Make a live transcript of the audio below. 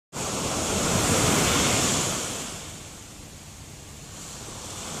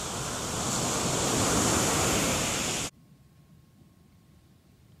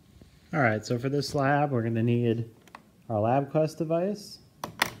All right, so for this lab, we're going to need our LabQuest device,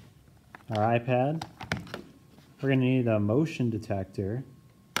 our iPad. We're going to need a motion detector,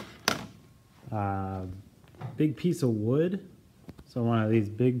 big piece of wood, so one of these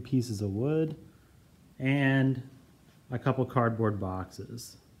big pieces of wood, and a couple cardboard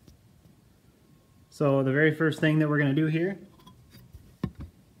boxes. So the very first thing that we're going to do here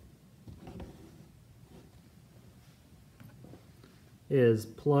is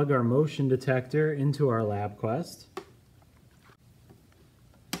plug our motion detector into our LabQuest.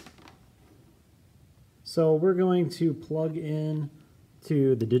 So we're going to plug in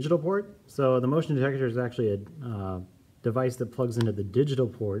to the digital port. So the motion detector is actually a device that plugs into the digital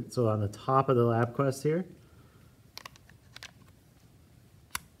port. So on the top of the LabQuest here,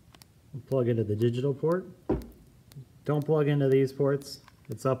 we'll plug into the digital port. Don't plug into these ports.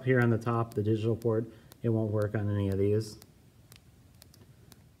 It's up here on the top, the digital port. It won't work on any of these.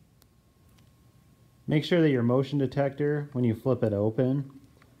 Make sure that your motion detector, when you flip it open,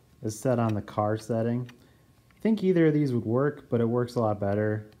 is set on the car setting. I think either of these would work, but it works a lot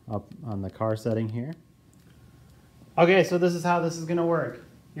better up on the car setting here. Okay, so this is how this is going to work.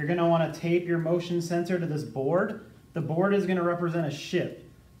 You're going to want to tape your motion sensor to this board. The board is going to represent a ship.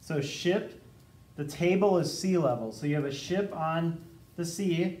 So ship, the table is sea level. So you have a ship on the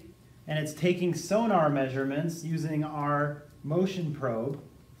sea, and it's taking sonar measurements using our motion probe.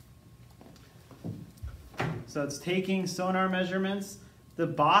 So it's taking sonar measurements. The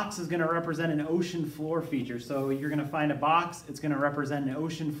box is going to represent an ocean floor feature. So you're going to find a box, it's going to represent an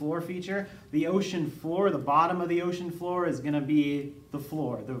ocean floor feature. The ocean floor, the bottom of the ocean floor is going to be the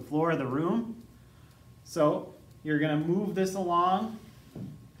floor of the room. So you're going to move this along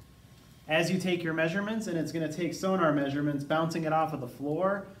as you take your measurements, and it's going to take sonar measurements, bouncing it off of the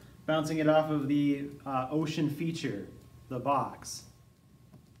floor, bouncing it off of the ocean feature, the box.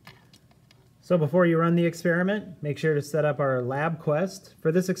 So before you run the experiment, make sure to set up our LabQuest.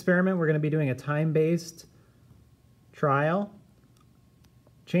 For this experiment, we're going to be doing a time-based trial.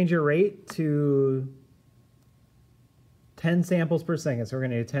 Change your rate to 10 samples per second. So we're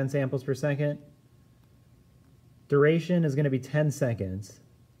going to do 10 samples per second. Duration is going to be 10 seconds.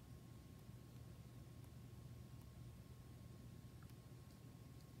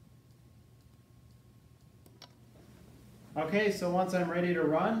 Okay, so once I'm ready to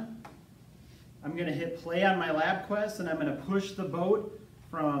run, I'm going to hit play on my LabQuest, and I'm going to push the boat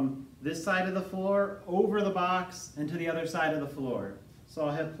from this side of the floor over the box and to the other side of the floor. So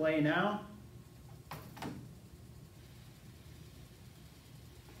I'll hit play now.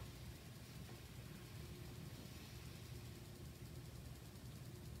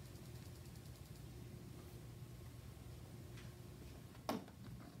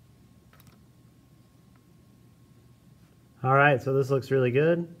 All right, so this looks really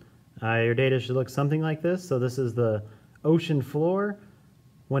good. Your data should look something like this. So this is the ocean floor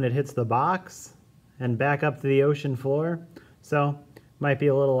when it hits the box and back up to the ocean floor. So might be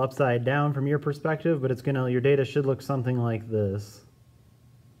a little upside down from your perspective, but your data should look something like this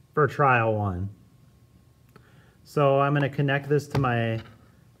for trial one. So I'm going to connect this to my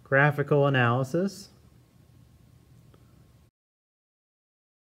graphical analysis.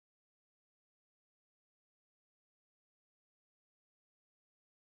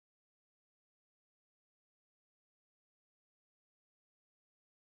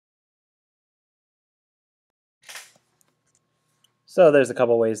 So there's a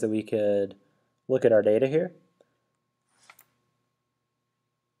couple ways that we could look at our data here.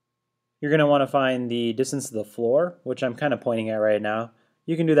 You're going to want to find the distance to the floor, which I'm kind of pointing at right now.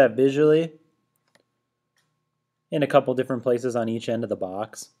 You can do that visually in a couple different places on each end of the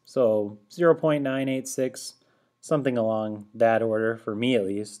box. So 0.986, something along that order, for me at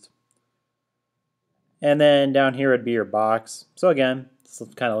least. And then down here would be your box. So again, this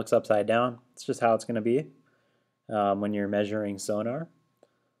kind of looks upside down. It's just how it's going to be when you're measuring sonar.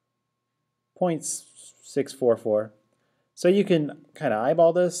 0.644. So you can kind of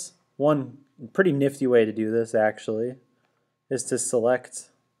eyeball this. One pretty nifty way to do this actually is to select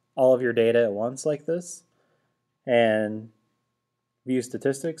all of your data at once like this and view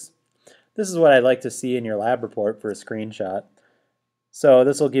statistics. This is what I'd like to see in your lab report for a screenshot. So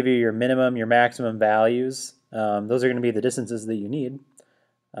this will give you your minimum, your maximum values. Those are going to be the distances that you need.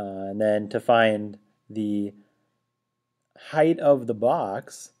 And then to find the height of the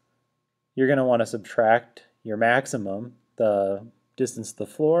box, you're going to want to subtract your maximum, the distance to the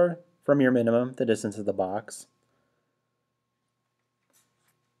floor, from your minimum, the distance of the box.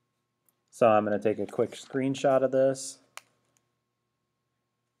 So I'm going to take a quick screenshot of this.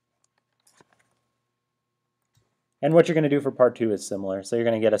 And what you're going to do for part 2 is similar. So you're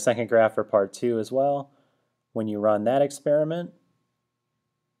going to get a second graph for part 2 as well when you run that experiment.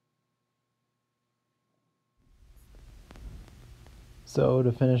 So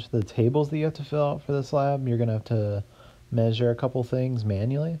to finish the tables that you have to fill out for this lab, you're going to have to measure a couple things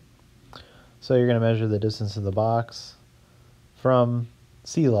manually. So you're going to measure the distance of the box from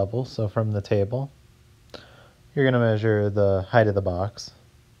sea level, so from the table. You're going to measure the height of the box.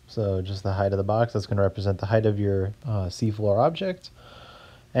 So just the height of the box, that's going to represent the height of your seafloor object.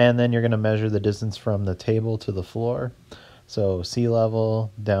 And then you're going to measure the distance from the table to the floor. So sea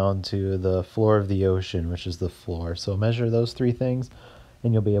level down to the floor of the ocean, which is the floor. So measure those 3 things,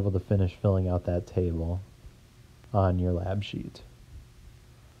 and you'll be able to finish filling out that table on your lab sheet.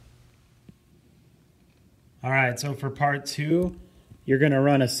 All right, so for part 2, you're going to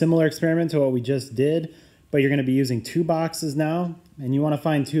run a similar experiment to what we just did, but you're going to be using 2 boxes now, and you want to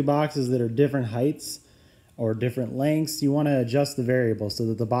find 2 boxes that are different heights or different lengths. You want to adjust the variables so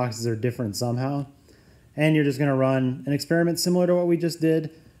that the boxes are different somehow. And you're just going to run an experiment similar to what we just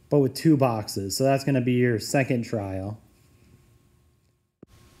did, but with 2 boxes. So that's going to be your second trial.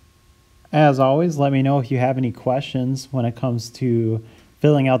 As always, let me know if you have any questions when it comes to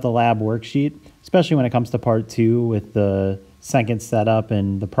filling out the lab worksheet, especially when it comes to part 2 with the second setup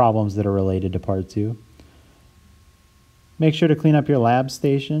and the problems that are related to part 2. Make sure to clean up your lab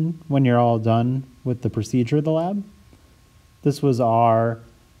station when you're all done with the procedure of the lab. This was our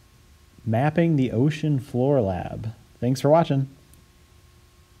Mapping the Ocean Floor lab. Thanks for watching.